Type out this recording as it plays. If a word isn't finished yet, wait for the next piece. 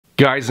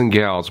Guys and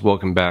gals,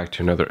 welcome back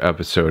to another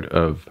episode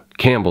of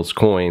Campbell's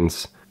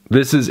Coins.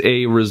 This is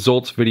a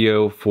results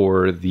video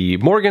for the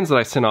Morgans that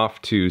I sent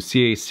off to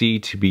CAC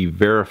to be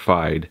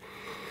verified.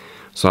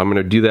 So I'm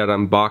going to do that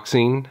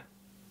unboxing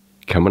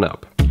coming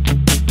up.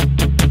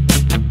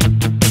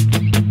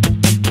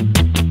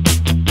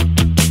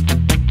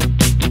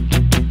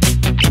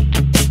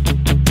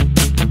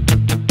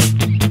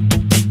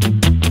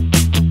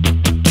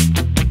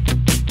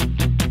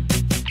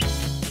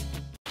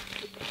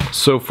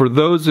 So for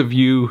those of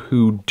you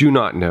who do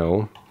not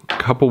know, a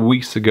couple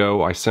weeks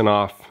ago I sent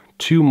off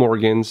 2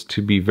 Morgans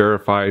to be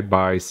verified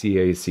by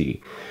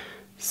CAC.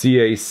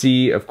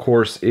 CAC of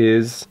course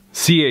is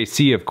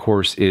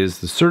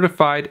the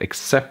Certified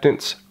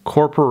Acceptance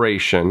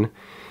Corporation,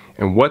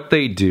 and what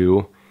they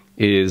do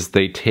is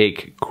they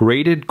take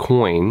graded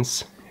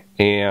coins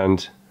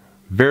and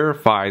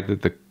verify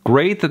that the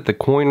grade that the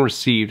coin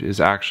received is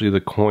actually the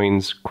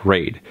coin's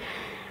grade.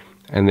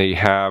 And they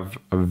have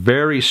a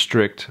very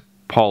strict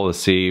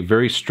policy,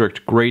 very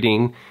strict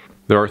grading.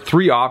 There are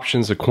 3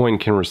 options a coin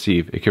can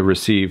receive. It can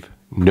receive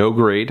no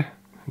grade,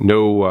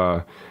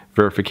 no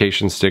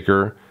verification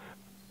sticker,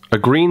 a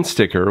green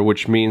sticker,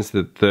 which means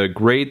that the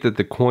grade that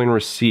the coin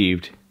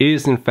received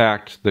is in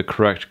fact the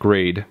correct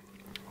grade,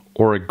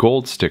 or a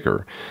gold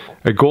sticker.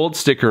 A gold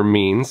sticker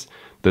means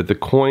that the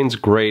coin's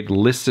grade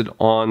listed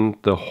on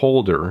the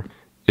holder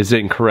is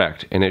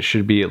incorrect, and it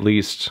should be at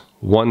least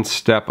 1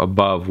 step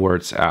above where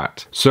it's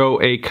at.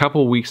 So a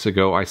couple weeks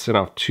ago I sent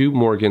off 2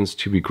 Morgans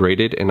to be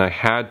graded, and I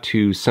had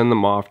to send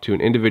them off to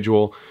an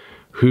individual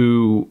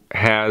who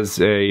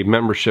has a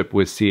membership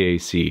with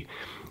CAC.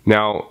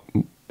 Now,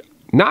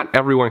 not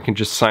everyone can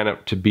just sign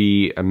up to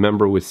be a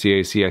member with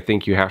CAC. I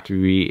think you have to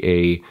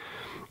be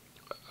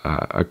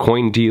a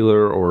coin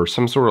dealer or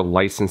some sort of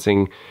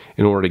licensing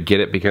in order to get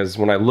it, because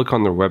when I look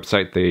on their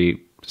website they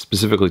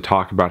specifically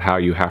talk about how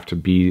you have to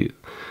be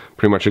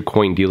pretty much a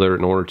coin dealer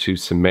in order to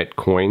submit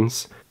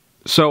coins.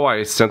 So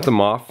I sent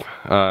them off.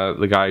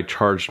 The guy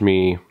charged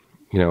me,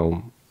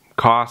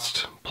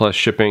 cost plus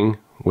shipping,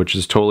 which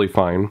is totally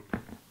fine.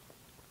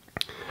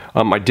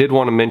 I did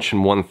want to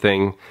mention one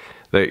thing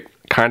that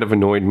kind of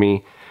annoyed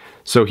me.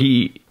 So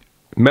he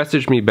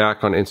messaged me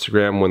back on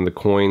Instagram when the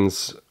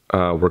coins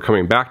were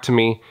coming back to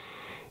me,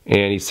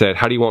 and he said,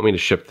 "How do you want me to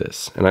ship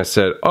this?" And I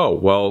said, "Oh,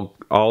 well,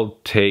 I'll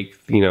take,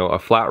 a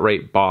flat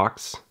rate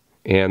box,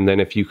 and then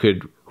if you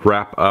could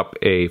wrap up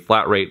a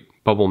flat rate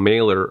bubble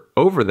mailer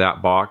over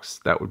that box,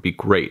 that would be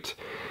great."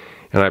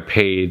 And I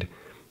paid,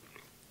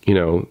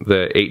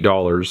 the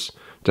 $8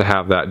 to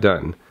have that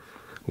done.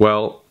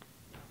 Well,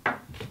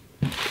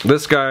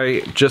 this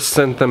guy just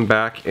sent them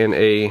back in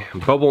a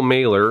bubble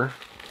mailer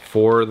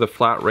for the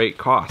flat rate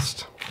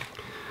cost.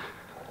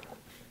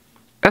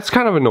 That's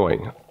kind of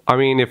annoying. I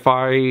mean, if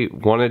I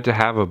wanted to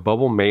have a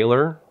bubble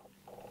mailer,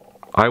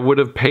 I would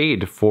have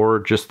paid for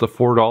just the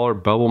 $4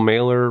 bubble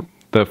mailer,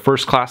 the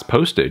first class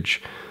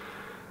postage.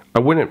 I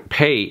wouldn't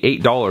pay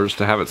 $8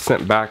 to have it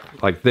sent back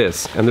like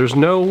this. And there's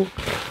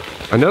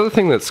another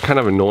thing that's kind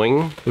of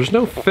annoying, there's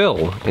no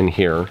fill in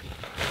here.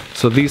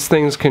 So these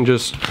things can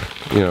just,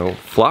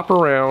 flop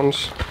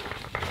around.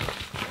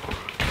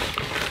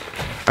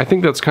 I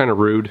think that's kind of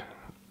rude.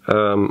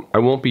 I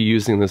won't be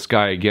using this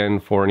guy again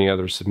for any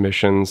other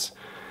submissions.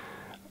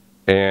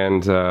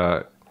 And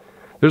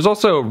there's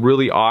also a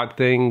really odd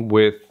thing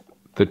with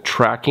the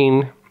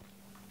tracking.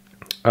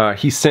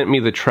 He sent me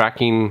the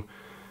tracking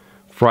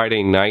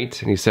Friday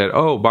night, and he said,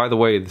 "Oh, by the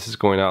way, this is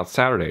going out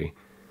Saturday."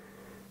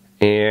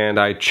 And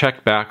I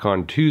checked back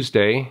on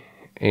Tuesday,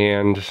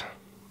 and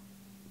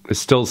it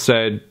still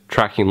said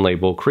tracking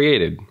label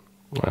created.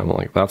 I'm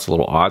like, that's a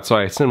little odd. So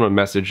I sent him a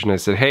message and I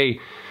said, "Hey,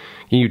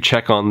 can you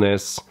check on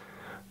this?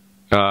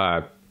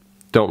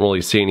 Don't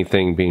really see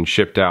anything being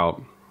shipped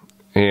out."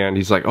 And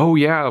he's like, "Oh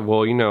yeah,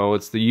 well,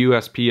 it's the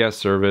USPS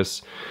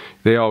service.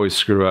 They always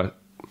screw up."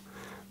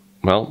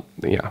 Well,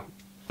 yeah,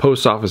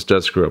 post office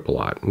does screw up a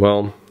lot.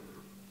 Well,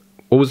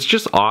 what was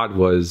just odd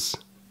was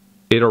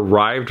it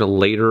arrived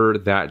later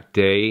that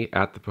day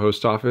at the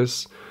post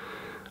office.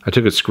 I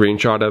took a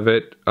screenshot of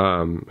it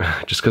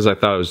just because I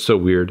thought it was so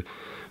weird,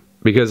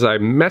 because I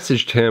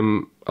messaged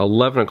him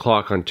 11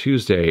 o'clock on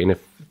Tuesday, and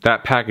if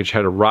that package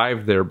had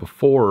arrived there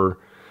before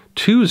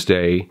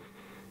Tuesday,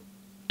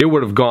 it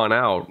would have gone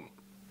out,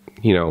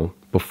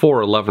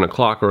 before 11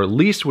 o'clock, or at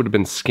least would have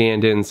been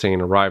scanned in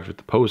saying arrived at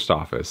the post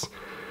office.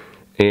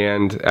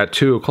 And at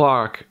 2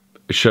 o'clock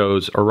it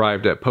shows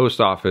arrived at post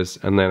office,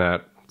 and then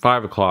at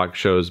 5 o'clock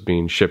shows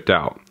being shipped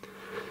out.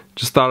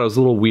 Just thought it was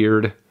a little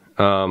weird.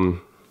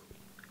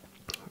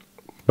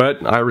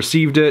 But I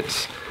received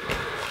it.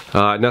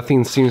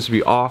 Nothing seems to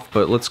be off,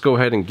 but let's go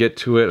ahead and get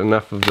to it.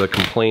 Enough of the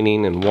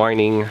complaining and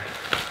whining.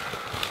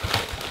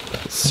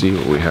 Let's see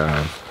what we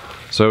have.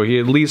 So he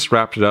at least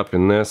wrapped it up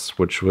in this,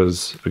 which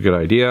was a good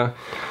idea.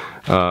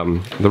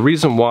 The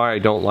reason why I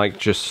don't like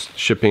just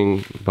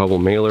shipping bubble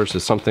mailers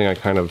is something I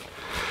kind of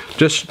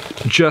just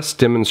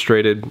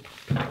demonstrated.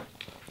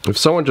 If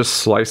someone just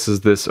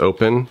slices this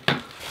open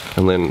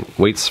and then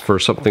waits for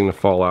something to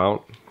fall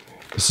out,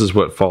 this is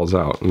what falls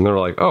out. And they're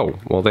like, oh,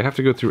 well, they have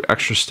to go through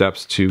extra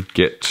steps to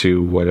get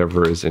to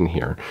whatever is in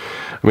here.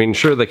 I mean,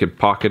 sure, they could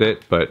pocket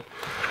it, but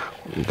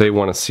they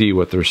want to see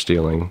what they're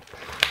stealing.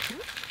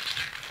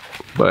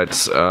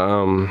 But,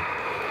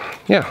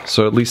 yeah,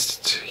 so at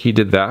least he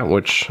did that,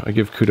 which I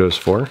give kudos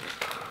for.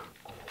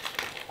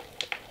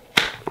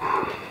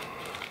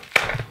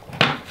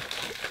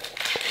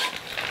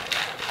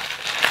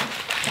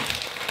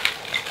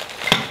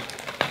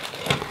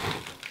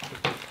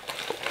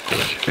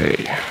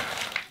 Okay.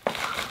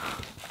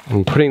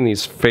 I'm putting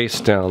these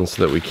face down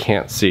so that we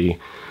can't see.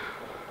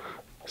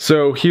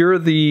 So here are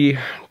the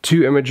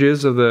two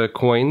images of the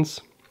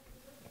coins.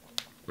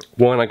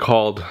 One I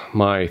called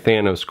my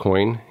Thanos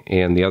coin,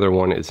 and the other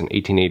one is an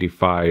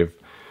 1885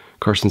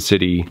 Carson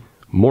City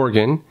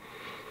Morgan.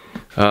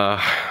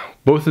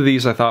 Both of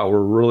these I thought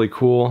were really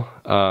cool.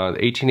 The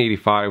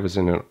 1885 was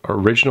an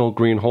original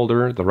green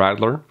holder, the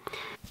Rattler.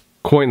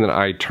 Coin that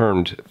I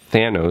termed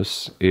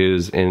Thanos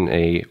is in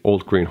a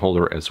old green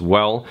holder as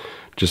well,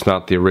 just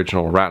not the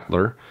original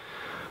Rattler.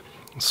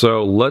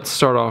 So let's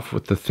start off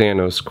with the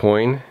Thanos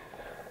coin.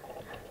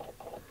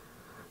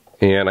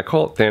 And I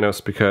call it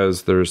Thanos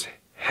because there's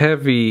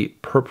heavy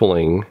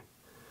purpling.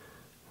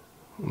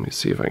 Let me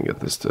see if I can get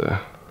this to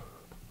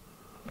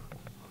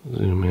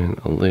zoom in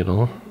a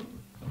little.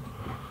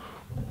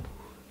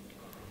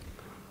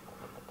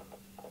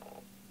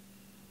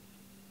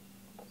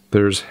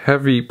 There's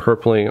heavy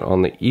purpling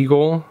on the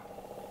eagle.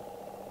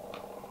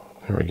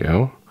 There we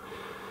go.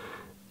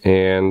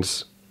 And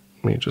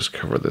let me just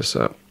cover this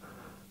up.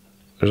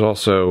 There's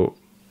also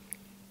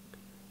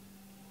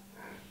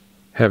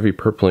heavy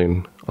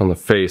purpling on the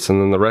face, and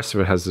then the rest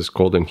of it has this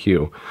golden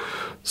hue.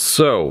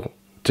 So,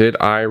 did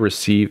I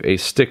receive a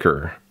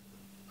sticker?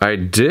 I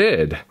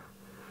did.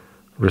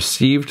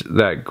 Received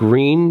that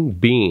green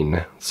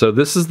bean. So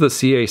this is the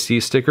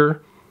CAC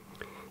sticker.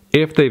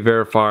 If they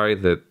verify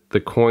that the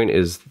coin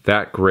is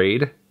that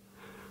grade,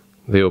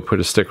 they will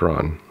put a sticker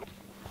on.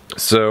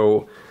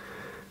 So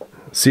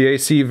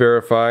CAC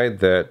verified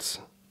that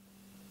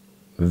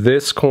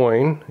this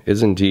coin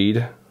is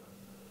indeed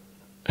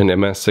an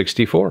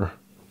MS-64.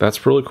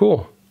 That's really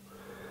cool.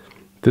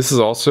 This is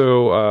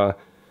also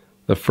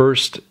the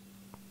first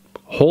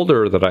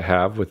holder that I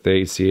have with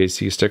a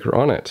CAC sticker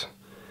on it.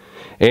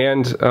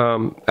 And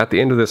at the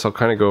end of this, I'll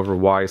kind of go over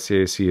why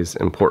CAC is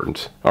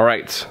important. All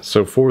right,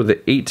 so for the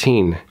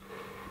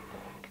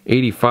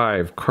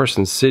 1885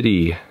 Carson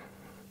City,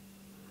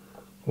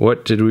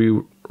 what did we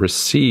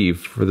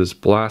receive for this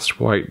blast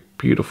white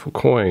beautiful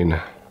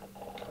coin?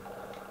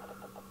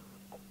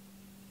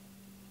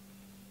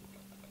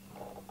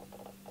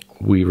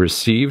 We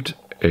received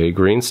a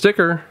green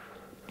sticker.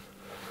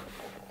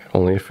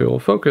 Only if it will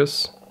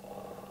focus.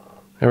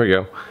 There we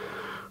go.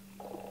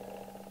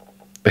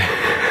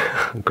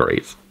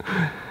 Great.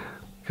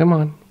 Come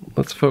on,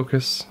 let's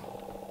focus.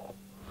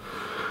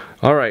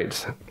 All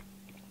right.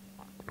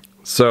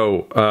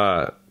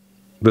 So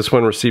this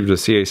one received a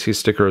CAC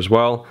sticker as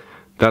well.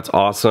 That's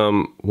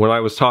awesome. When I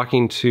was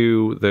talking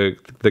to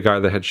the guy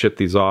that had shipped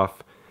these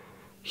off,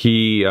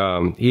 he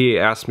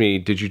asked me,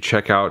 did you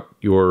check out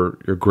your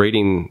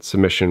grading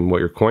submission, what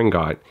your coin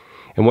got?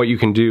 And what you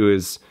can do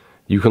is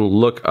you can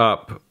look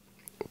up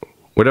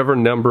whatever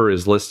number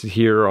is listed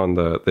here on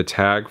the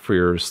tag for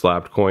your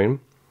slabbed coin.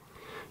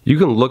 You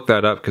can look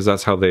that up because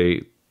that's how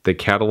they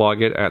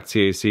catalog it at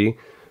CAC.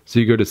 So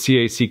you go to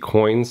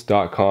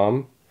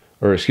caccoins.com,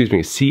 or excuse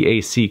me,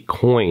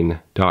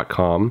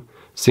 caccoin.com,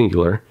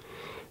 singular,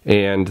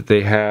 and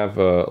they have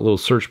a little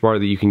search bar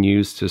that you can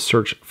use to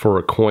search for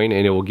a coin,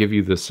 and it will give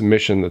you the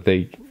submission that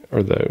they,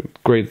 or the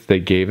grade that they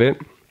gave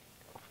it.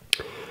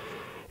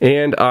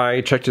 And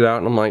I checked it out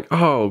and I'm like,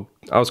 oh,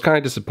 I was kind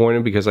of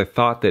disappointed because I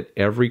thought that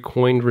every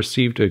coin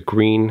received a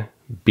green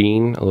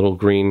bean, a little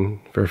green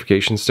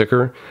verification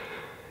sticker.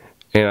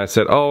 And I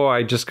said, oh,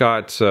 I just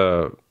got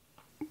 2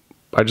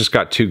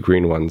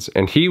 green ones.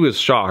 And he was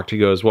shocked. He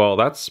goes, well,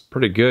 that's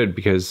pretty good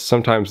because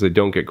sometimes they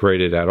don't get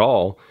graded at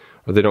all,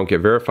 or they don't get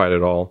verified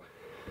at all.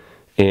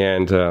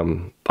 And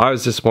I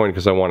was disappointed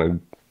because I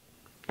wanted,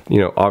 you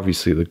know,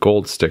 obviously the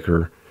gold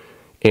sticker.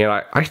 And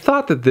I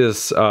thought that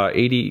this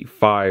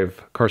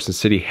 85 Carson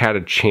City had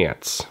a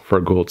chance for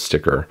a gold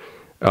sticker.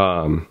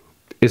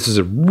 This is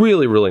a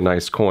really, really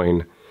nice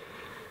coin.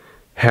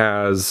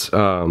 Has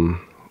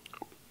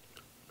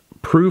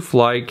proof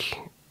like,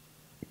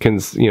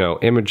 you know,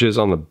 images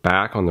on the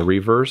back on the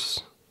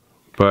reverse,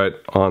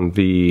 but on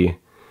the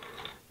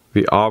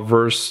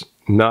obverse,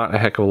 not a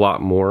heck of a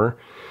lot more.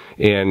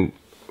 And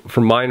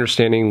from my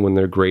understanding, when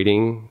they're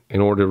grading,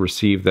 in order to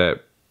receive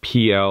that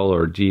PL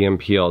or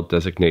DMPL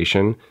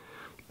designation,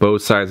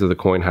 both sides of the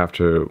coin have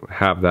to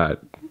have that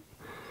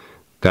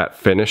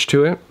finish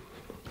to it.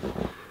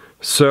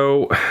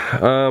 So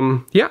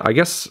yeah, I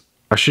guess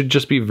I should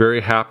just be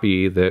very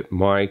happy that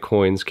my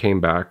coins came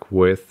back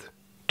with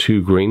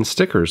 2 green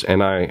stickers,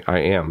 and I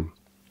am.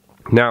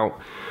 Now,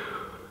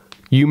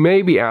 you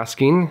may be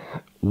asking,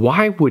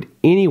 why would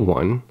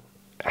anyone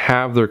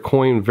have their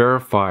coin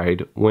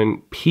verified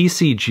when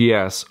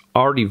PCGS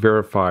already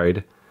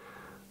verified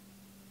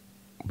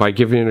by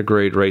giving it a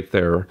grade right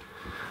there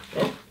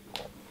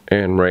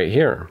and right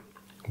here?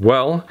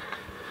 Well,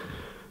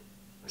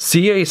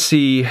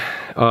 CAC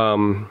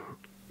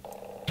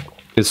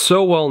is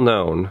so well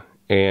known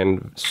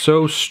and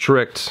so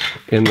strict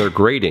in their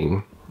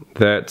grading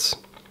that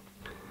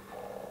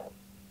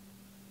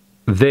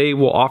they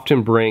will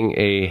often bring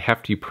a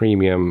hefty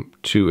premium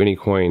to any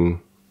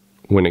coin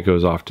when it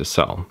goes off to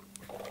sell.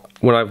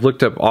 When I've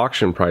looked up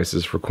auction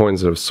prices for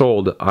coins that have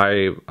sold,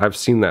 I've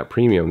seen that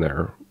premium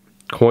there.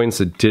 Coins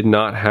that did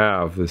not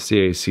have the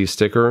CAC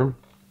sticker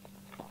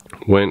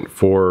went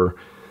for,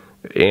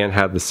 and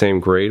had the same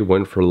grade,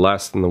 went for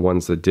less than the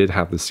ones that did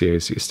have the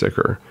CAC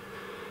sticker.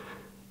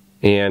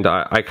 And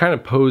I kind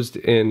of posed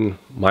in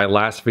my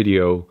last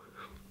video,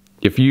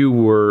 if you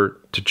were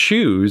to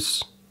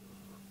choose,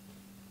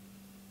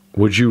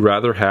 would you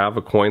rather have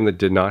a coin that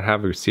did not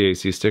have a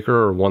CAC sticker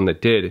or one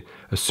that did,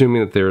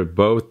 assuming that they're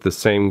both the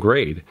same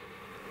grade?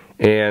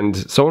 And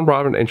someone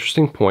brought up an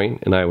interesting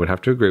point, and I would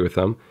have to agree with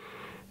them.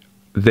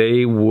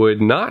 They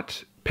would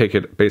not pick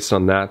it based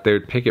on that. They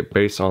would pick it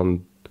based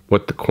on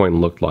what the coin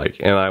looked like,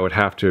 and I would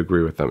have to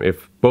agree with them.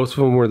 If both of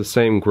them were the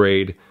same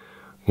grade,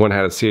 one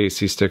had a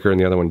CAC sticker and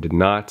the other one did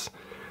not,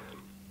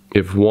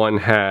 if one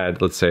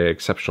had, let's say,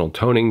 exceptional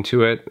toning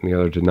to it and the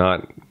other did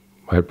not,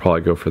 I'd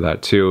probably go for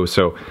that too.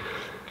 So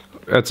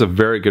that's a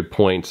very good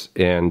point,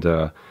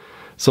 and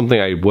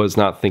something I was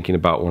not thinking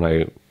about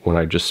when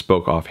I just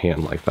spoke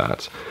offhand like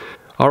that.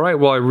 All right,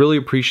 well, I really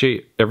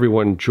appreciate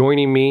everyone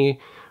joining me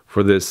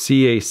for this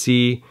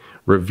CAC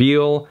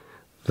reveal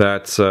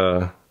that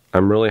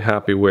I'm really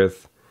happy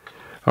with.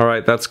 All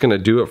right, that's gonna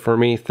do it for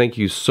me. Thank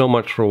you so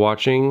much for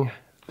watching.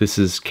 This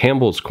is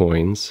Campbell's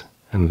Coins,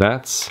 and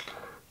that's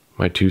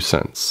my 2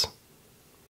 cents.